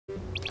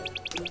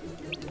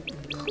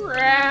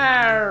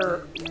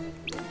Rawr.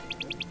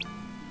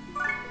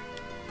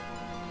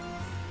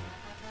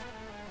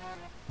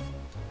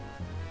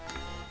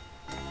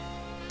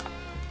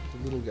 The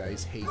little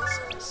guys hates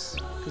us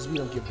because we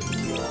don't give them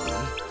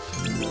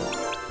candy.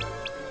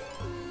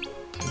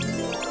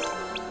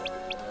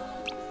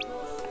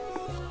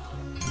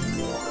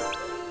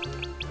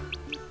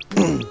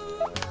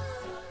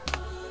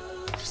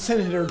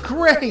 Senator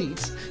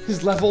Great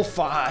is level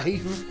 5.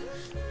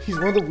 He's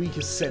one of the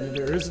weakest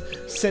senators.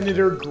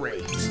 Senator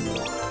Great.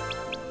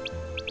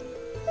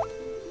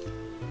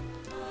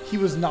 He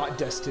was not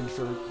destined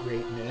for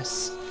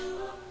greatness.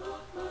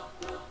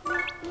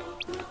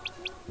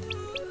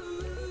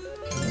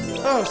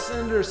 Oh,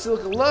 Senator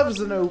Silica loves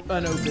an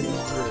unopened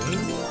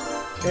drink.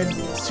 And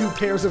 2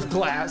 pairs of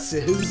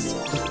glasses.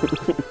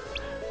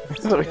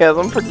 So he has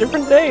them for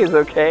different days,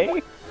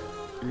 okay?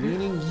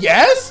 Leaning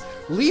yes?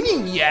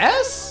 Leaning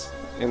yes?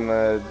 In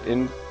the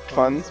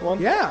funds one?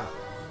 Yeah.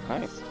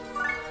 Nice.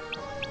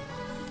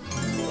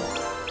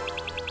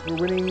 We're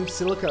winning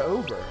Silica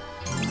over.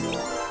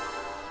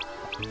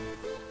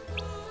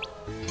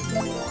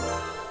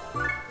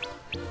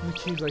 And the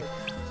kid's like,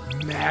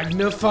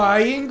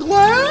 magnifying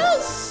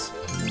glass?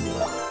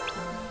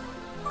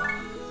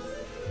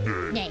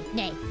 Nay,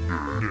 nay.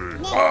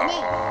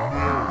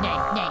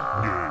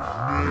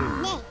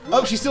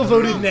 Oh, she still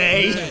voted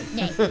nay.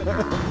 Nay.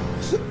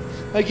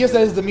 I guess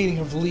that is the meaning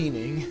of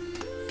leaning.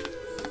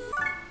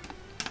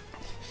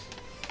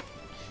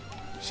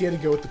 She had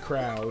to go with the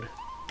crowd.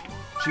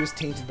 She was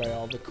tainted by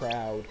all the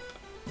crowd.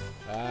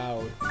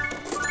 Wow.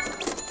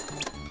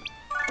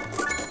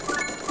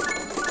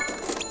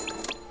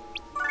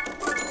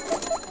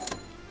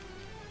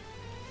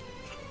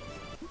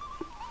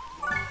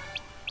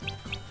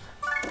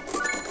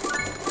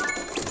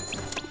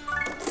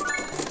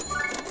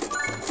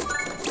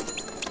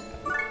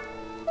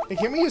 Hey,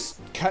 can't we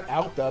just cut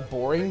out the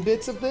boring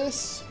bits of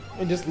this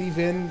and just leave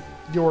in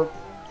your...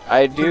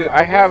 I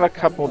have a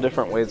couple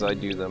different ways I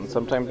do them.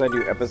 Sometimes I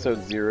do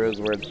episode zeros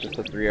where it's just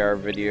a 3-hour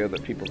video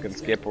that people can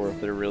skip, or if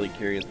they're really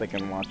curious they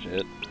can watch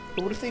it.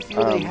 But what if they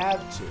feel they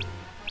have to?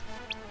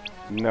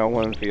 No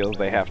one feels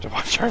they have to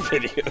watch our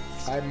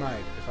videos. I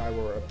might, if I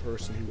were a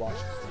person who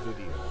watched the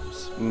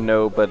videos.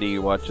 Nobody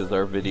watches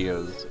our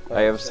videos.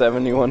 I have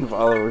 71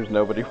 followers,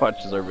 nobody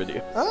watches our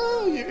videos.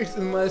 Oh,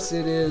 unless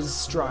it is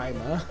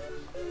Strima.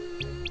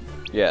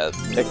 Yeah,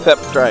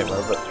 except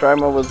Strima, but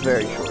Strima was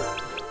very short.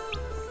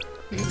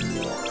 Get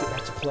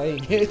back to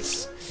playing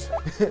it.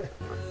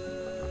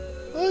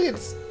 Look,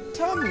 it's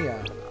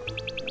Tamiya.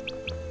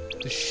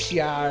 The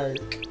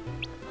shark.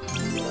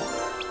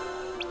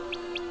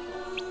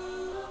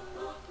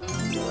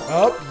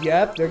 Oh,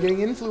 yep, they're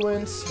getting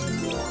influenced.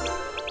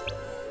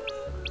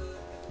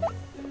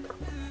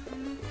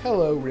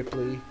 Hello,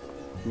 Ripley.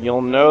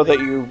 You'll know that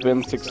you've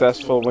been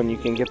successful when you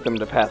can get them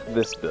to pass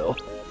this bill.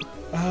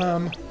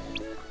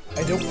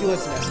 I don't feel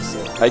it's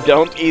necessary. I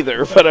don't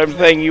either, but I'm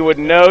saying you would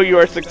know you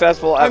are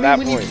successful at that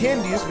point. When you can,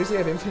 do you just basically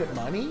have infinite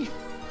money?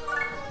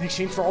 In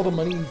exchange for all the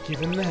money you've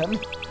given them?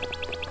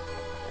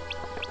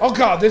 Oh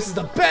god, this is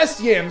the best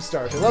yam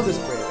starch! I love this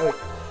brand. Oh,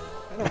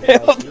 wait. I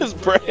love this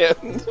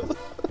brand.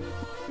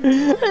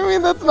 I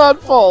mean, that's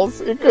not false.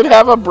 It could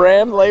have a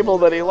brand label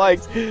that he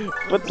likes,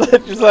 but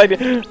such as like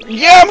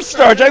yam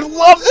starch. I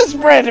love this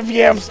brand of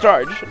yam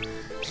starch.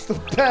 It's the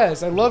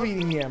best. I love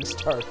eating yam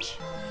starch.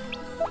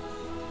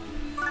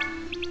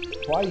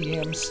 Why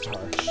yam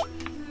starch?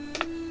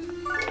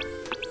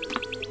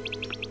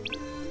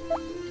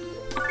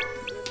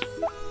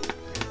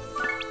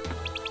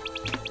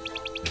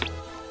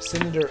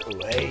 Senator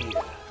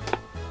Leia.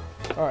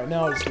 Alright,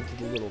 now I'll just get to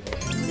the little man.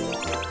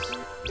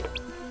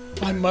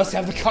 I must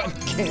have the cotton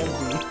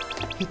candy.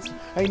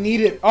 I need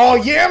it. Oh,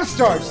 yam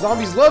starch!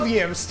 Zombies love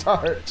yam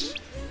starch.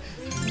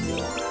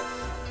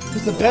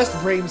 It's the best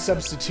brain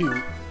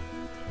substitute.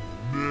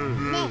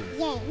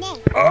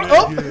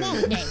 Oh!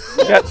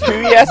 You got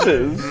 2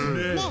 yeses.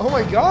 Oh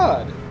my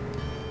god.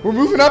 We're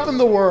moving up in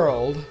the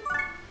world.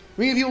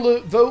 We need people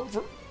to vote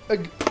for...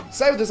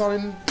 side with us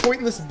on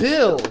pointless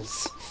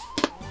bills.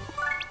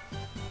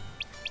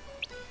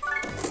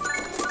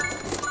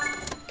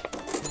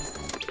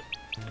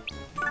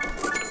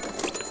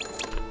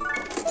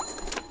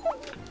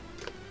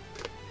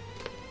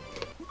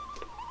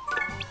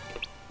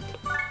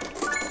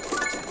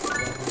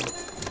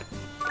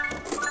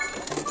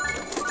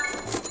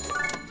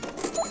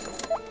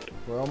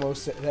 We're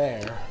almost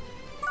there.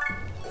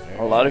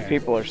 A lot of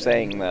people are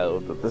saying, though,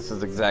 that this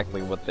is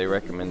exactly what they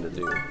recommend to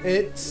do.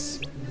 It's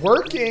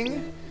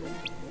working.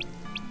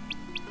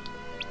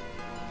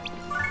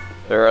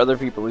 There are other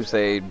people who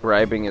say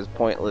bribing is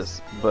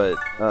pointless, but,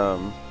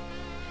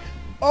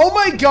 Oh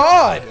my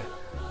god!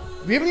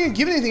 We haven't even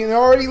given anything and they're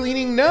already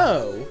leaning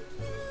no.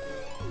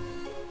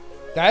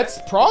 That's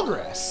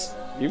progress.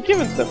 You've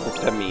given stuff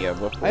to Tamiya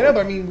before. I know,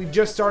 but I mean, we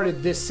just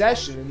started this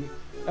session.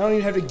 I don't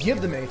even have to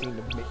give them anything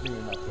to make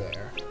them up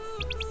there.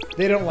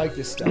 They don't like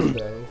this stuff,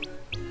 though.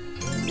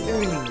 They're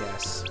leaning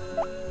yes.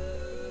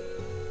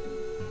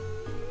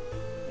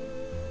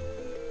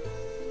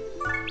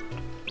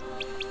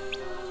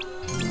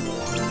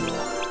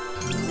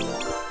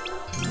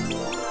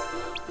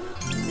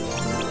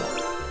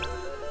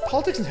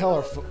 politics in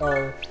hell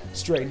are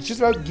strange. It's just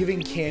about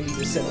giving candy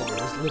to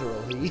senators,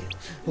 literally.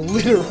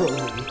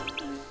 Literally.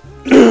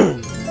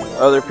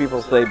 Other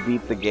people say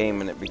beat the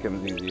game and it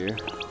becomes easier.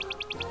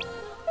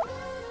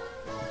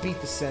 Beat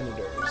the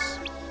senators.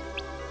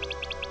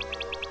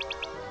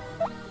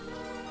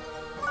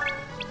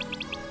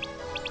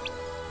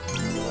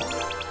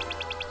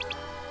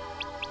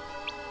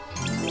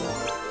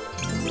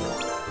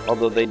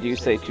 Although they do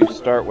say to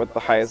start with the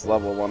highest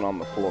level one on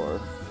the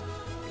floor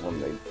when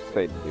they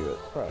say to do it.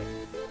 Right.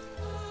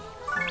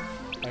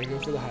 I go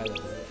for the high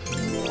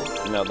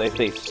level. No, they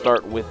say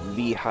start with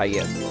the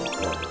highest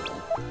level.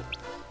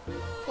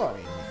 Well, I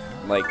mean,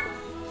 Like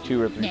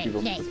 2 or 3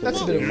 people Nay. That's a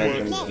specifically bit of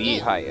mention work. the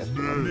highest.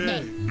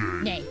 Nay.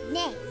 Nay.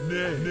 Nay.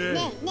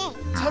 Nay. Nay.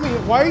 tell me,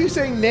 why are you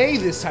saying nay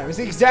this time? It's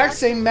the exact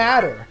same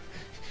matter.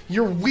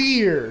 You're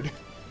weird.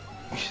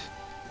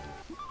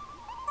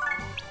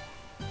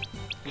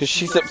 Because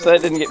she's upset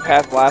it didn't get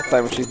passed last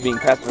time and she's being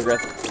passive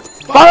aggressive.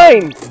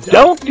 Fine!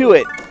 Don't do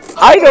it!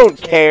 I don't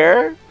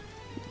care!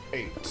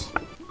 8.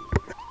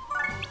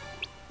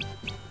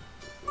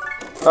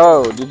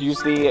 Oh, did you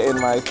see in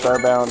my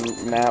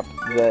Starbound map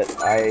that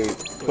I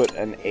put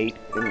an 8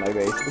 in my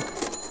base?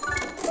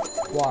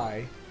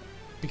 Why?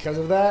 Because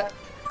of that?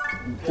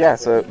 Yeah,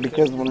 so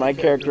because when my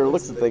character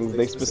looks at things,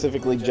 they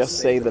specifically just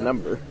say the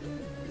number.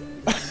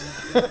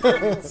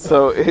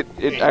 So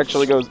it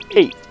actually goes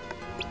 8.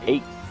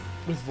 8.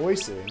 With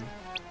voicing.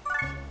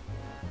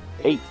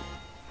 8.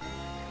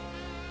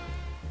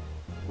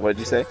 What did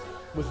you say?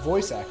 With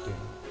voice acting.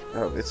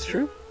 Oh, it's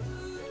true.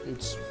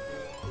 It's...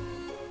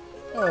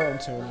 Oh,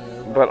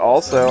 Antonio. But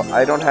also,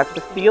 I don't have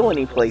to steal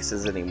any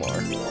places anymore.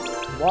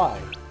 Why?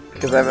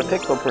 Because I have a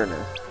pixel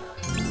printer.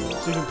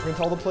 So you can print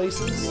all the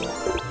places?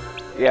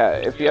 Yeah,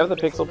 if you have the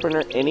pixel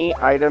printer, any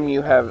item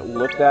you have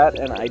looked at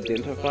and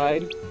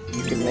identified,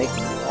 you can make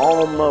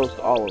almost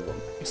all of them.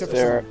 Except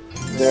for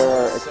There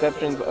are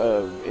exceptions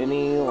of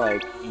any,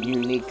 like,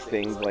 unique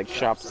things, like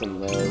shops in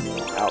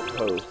the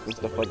outposts and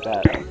stuff like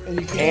that. And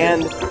you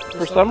can... And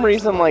for some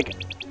reason, like,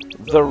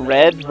 the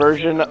red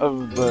version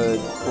of the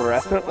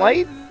fluorescent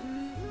light,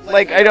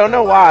 like, I don't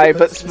know why,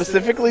 but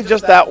specifically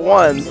just that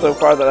one so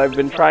far that I've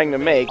been trying to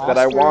make that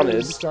I Oscar wanted.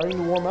 is starting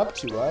to warm up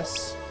to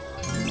us.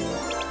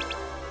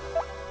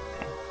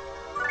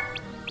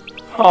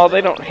 Oh, they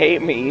don't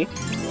hate me.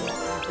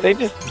 They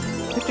just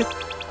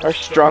are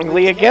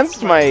strongly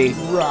against my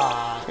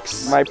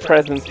Rocks.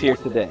 presence here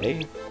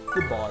today.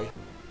 Goodbye.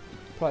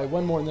 Probably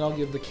one more and then I'll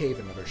give the cave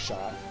another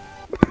shot.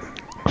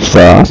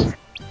 Sauce.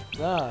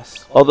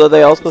 Nice. Although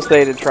they also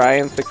say to try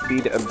and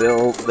succeed a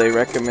build, they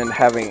recommend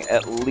having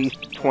at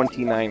least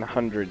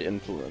 2,900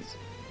 influence.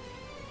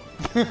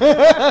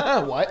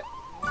 What?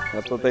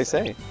 That's what they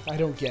say. I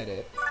don't get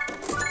it.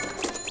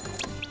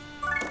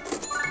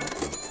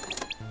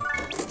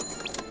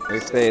 They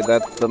say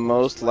that's the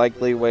most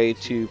likely way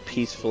to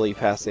peacefully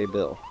pass a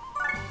bill.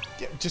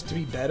 Yeah, just to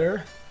be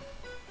better?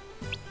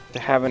 To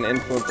have an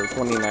influence of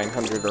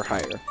 2,900 or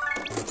higher.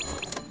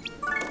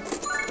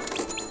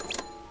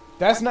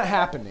 That's not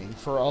happening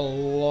for a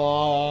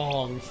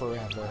long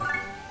forever.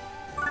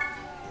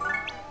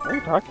 What are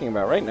you talking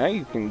about? Right now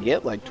you can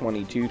get like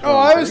 22, 23. Oh,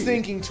 I was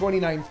thinking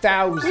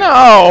 29,000.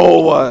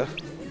 No!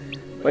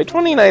 By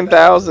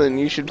 29,000,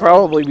 you should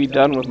probably be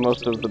done with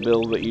most of the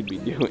builds that you'd be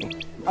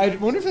doing. I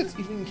wonder if it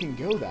even can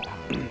go that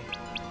high.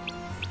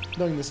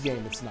 Knowing this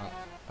game, it's not.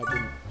 I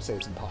wouldn't say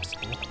it's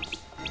impossible.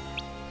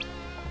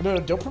 No,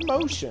 don't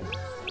promotion.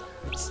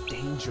 It's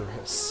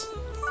dangerous.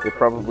 It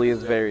probably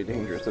is very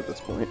dangerous at this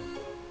point.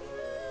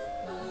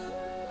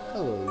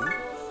 Hello.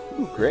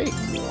 Ooh, great.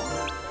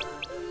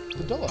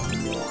 The dog.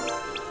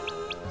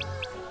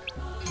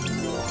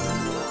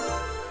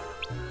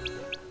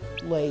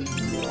 Late.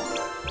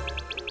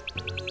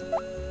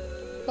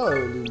 Hello,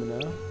 Lumina.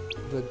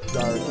 The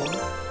Dargan.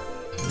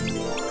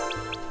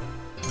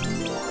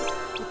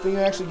 Good thing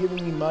you're actually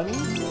giving me money? I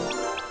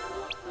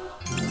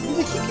mean,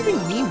 they keep giving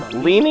me money.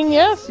 Leaning,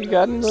 yes, you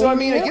got it. So, I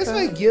mean, I guess if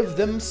I give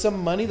them some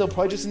money, they'll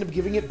probably just end up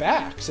giving it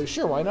back. So,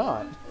 sure, why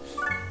not?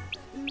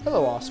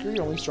 Hello, Oscar.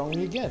 You're only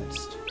strongly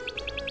against.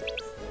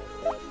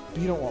 But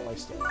you don't want my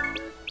stuff.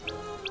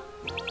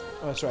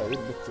 Oh, that's right. I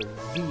didn't look for the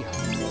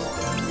highest.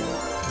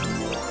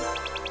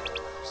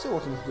 Still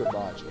working with good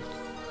logic.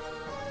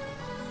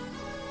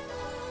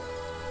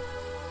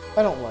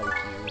 I don't like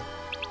you.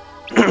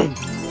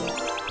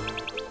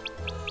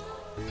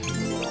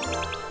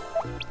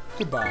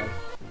 Goodbye.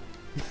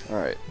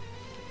 Alright.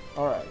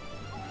 Alright.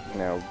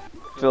 Now,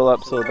 fill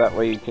up so that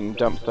way you can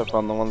dump stuff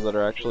on the ones that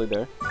are actually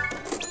there.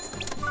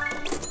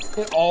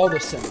 And all the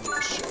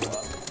senators show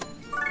up.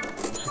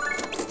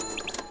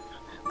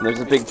 And there's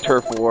a big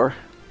turf war.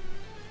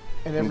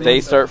 And And they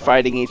start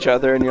fighting each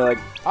other, and you're like,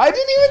 I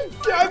didn't even...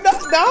 I'm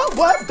not... No,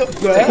 what the...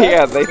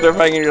 yeah, they start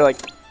fighting, and you're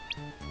like,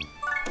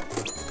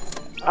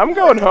 I'm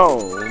going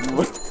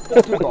home.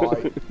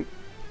 Goodbye.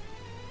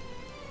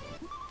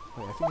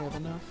 Wait, I think I have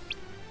enough.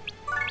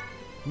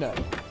 No.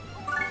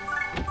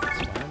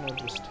 That's fine, I'll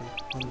just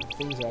take one of the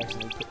things I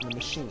accidentally put in the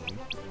machine.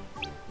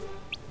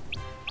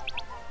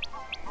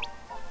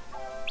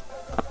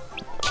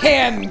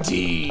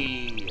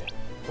 candy!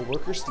 A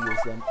worker steals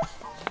them.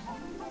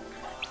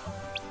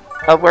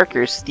 A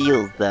worker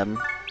steals them.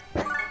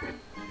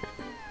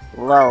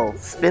 Lol,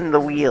 spin the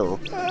wheel.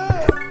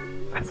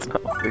 That's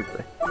not what we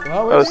say.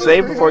 Well, Oh,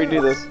 save before you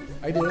do this.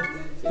 I did.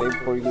 Save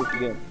before you do it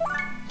again.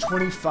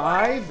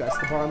 25, that's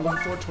the bar I'm looking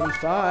for,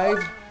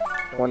 25.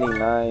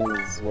 29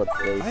 is what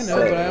they say. I know,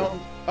 but I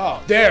don't...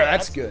 Oh, there,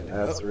 that's good.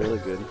 That's really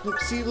good.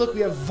 Look,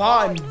 we have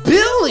Va and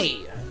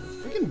Billy!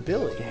 Freaking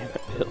Billy. Damn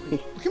it, Billy.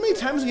 Look how many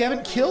times we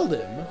haven't killed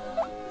him.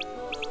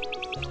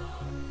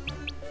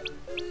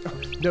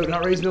 Oh, no,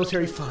 not raise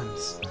military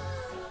funds.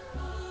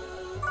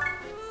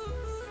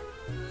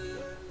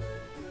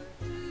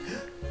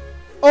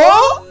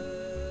 Oh!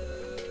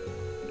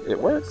 It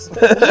works.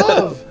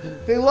 Love!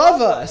 They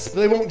love us, but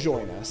they won't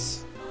join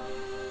us.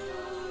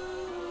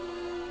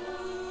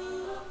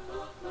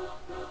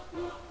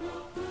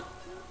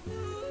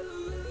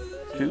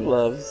 Two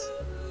loves.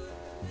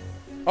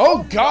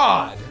 Oh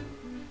God!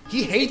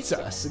 He hates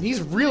us, and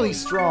he's really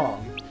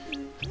strong.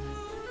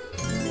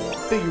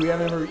 I figure we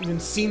haven't ever even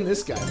seen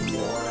this guy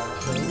before, I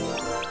don't think.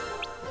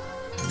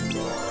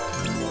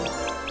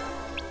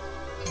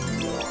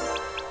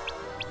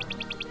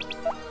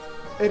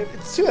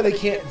 It's too bad they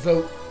can't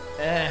vote.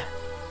 Yeah.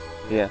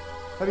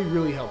 That'd be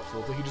really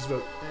helpful if they could just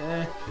vote.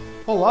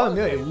 Oh, a lot of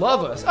them, they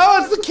love us.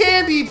 Oh, it's the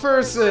candy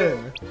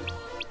person!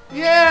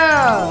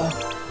 Yeah!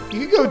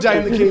 You could go die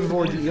in the Cave of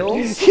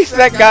Ordeals. He's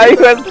that guy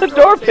who has the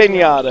door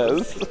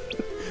pinatas.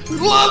 We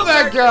love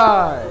that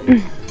guy!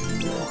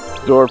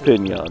 Door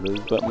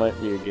pinatas, that might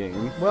be a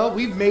game. Well,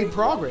 we've made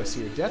progress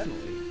here,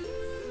 definitely.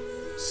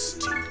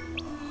 Stigma.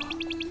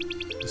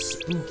 The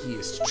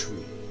spookiest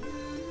tree.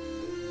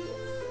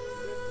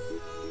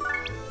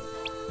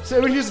 So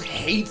everyone just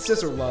hates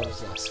us or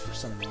loves us for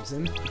some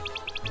reason.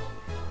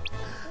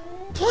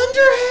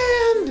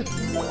 Plunderhand!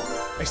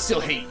 I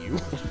still hate you.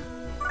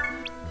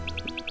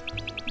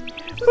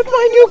 With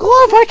my new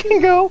glove, I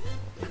can go!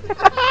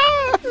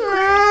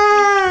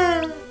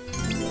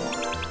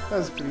 That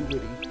was pretty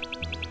witty.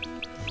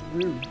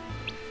 Rude.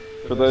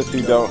 For those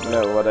who don't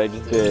know what I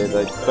just did,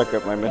 I stuck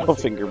up my middle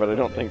finger, but I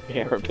don't think the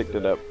camera picked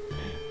it up.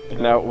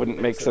 And now it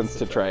wouldn't make sense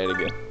to try it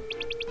again.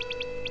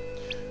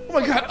 Oh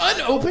my god,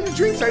 unopened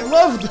drinks! I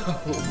love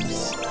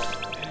those!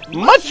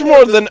 Much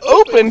more than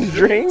opened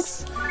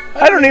drinks!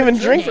 I don't even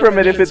drink from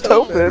it if it's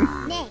open.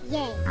 Nay,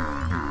 yay.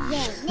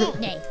 Yay, nay,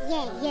 nay,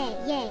 yay, yay,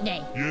 yay.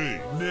 Nay.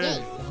 Yay, nay,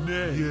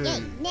 nay, Yay,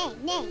 nay,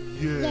 nay,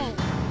 yay.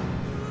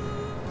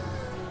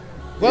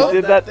 Well,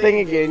 You did that thing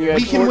again. You we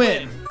had can four-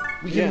 win.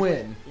 We can Yeah.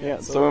 win. Yeah,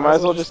 so we might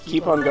as well just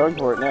keep on going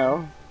for it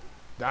now.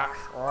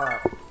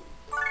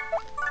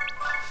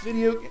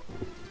 Video.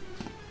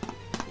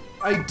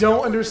 I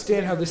don't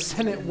understand how the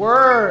Senate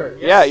works.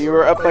 Yeah, you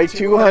were up by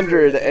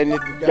 200 and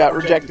it got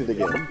rejected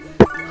again.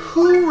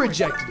 Who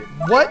rejected it?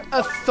 What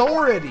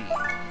authority?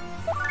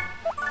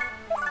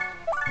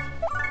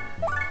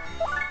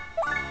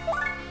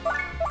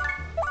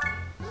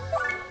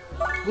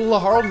 Will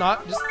Laharl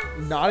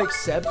not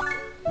accept?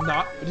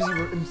 Does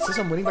he insist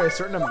on winning by a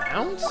certain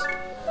amount?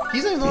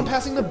 He's not even the one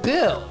passing the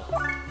bill.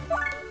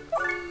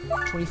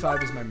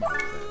 25 is my mark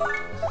then.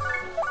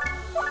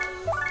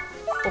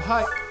 Oh,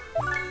 hi.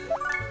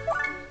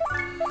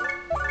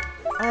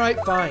 Alright,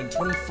 fine.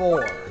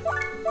 24.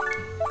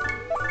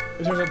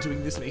 It turns out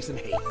doing this makes them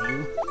hate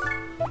you.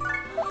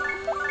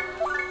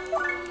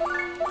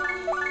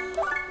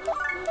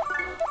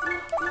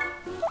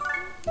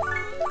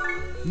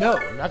 No,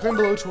 I'm not going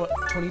below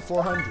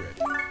 2,400.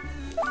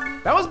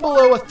 That was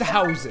below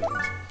 1,000.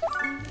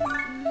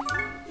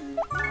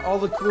 All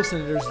the cool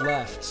senators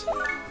left.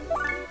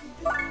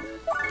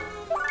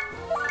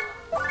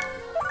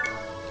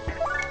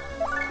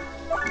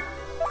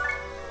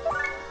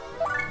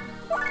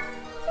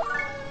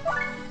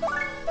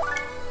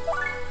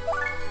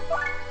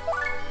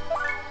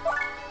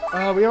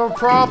 We have a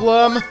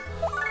problem.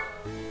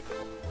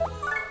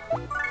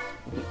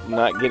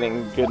 Not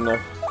getting good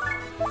enough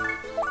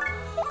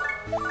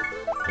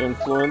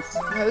influence.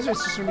 Yeah, this is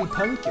just gonna be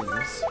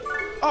pumpkins.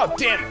 Oh,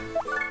 damn it.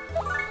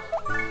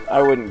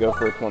 I wouldn't go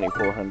for a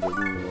 2,400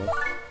 anyway.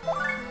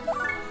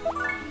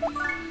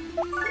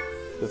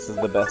 This is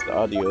the best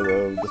audio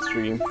though of the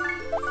stream.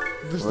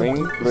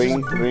 Ring,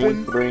 ring,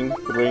 ring, ring,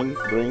 ring,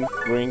 ring,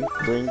 ring,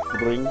 ring,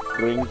 ring,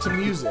 ring. To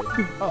music.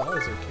 Oh, that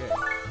was okay.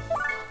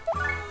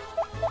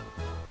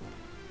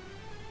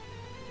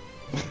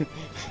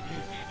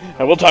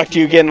 I will talk to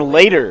you again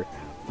later,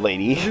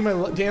 lady. I'll do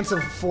my dance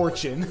of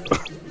fortune.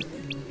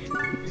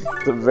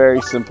 It's a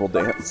very simple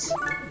dance.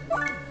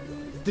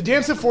 The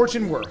dance of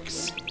fortune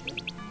works.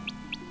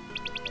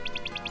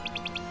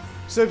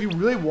 So if you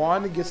really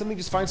want to get something,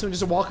 just find someone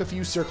just to walk a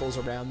few circles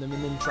around them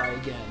and then try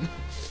again.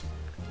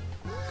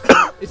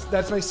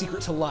 That's my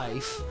secret to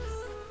life.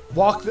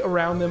 Walk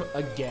around them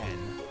again.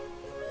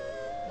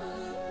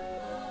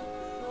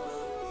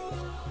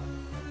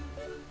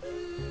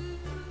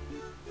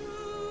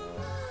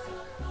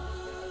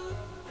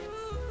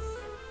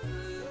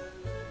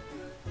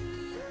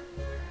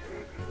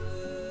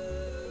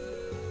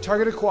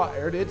 Target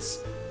acquired. It's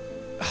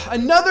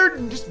Another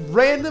just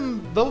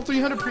random level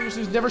 300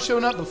 person who's never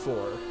shown up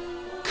before.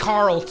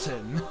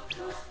 Carlton.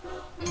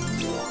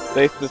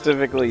 They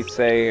specifically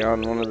say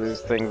on one of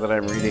these things that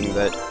I'm reading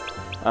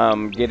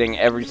that getting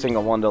every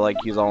single one to like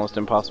you is almost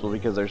impossible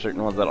because there's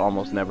certain ones that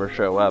almost never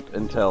show up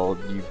until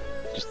you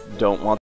just don't want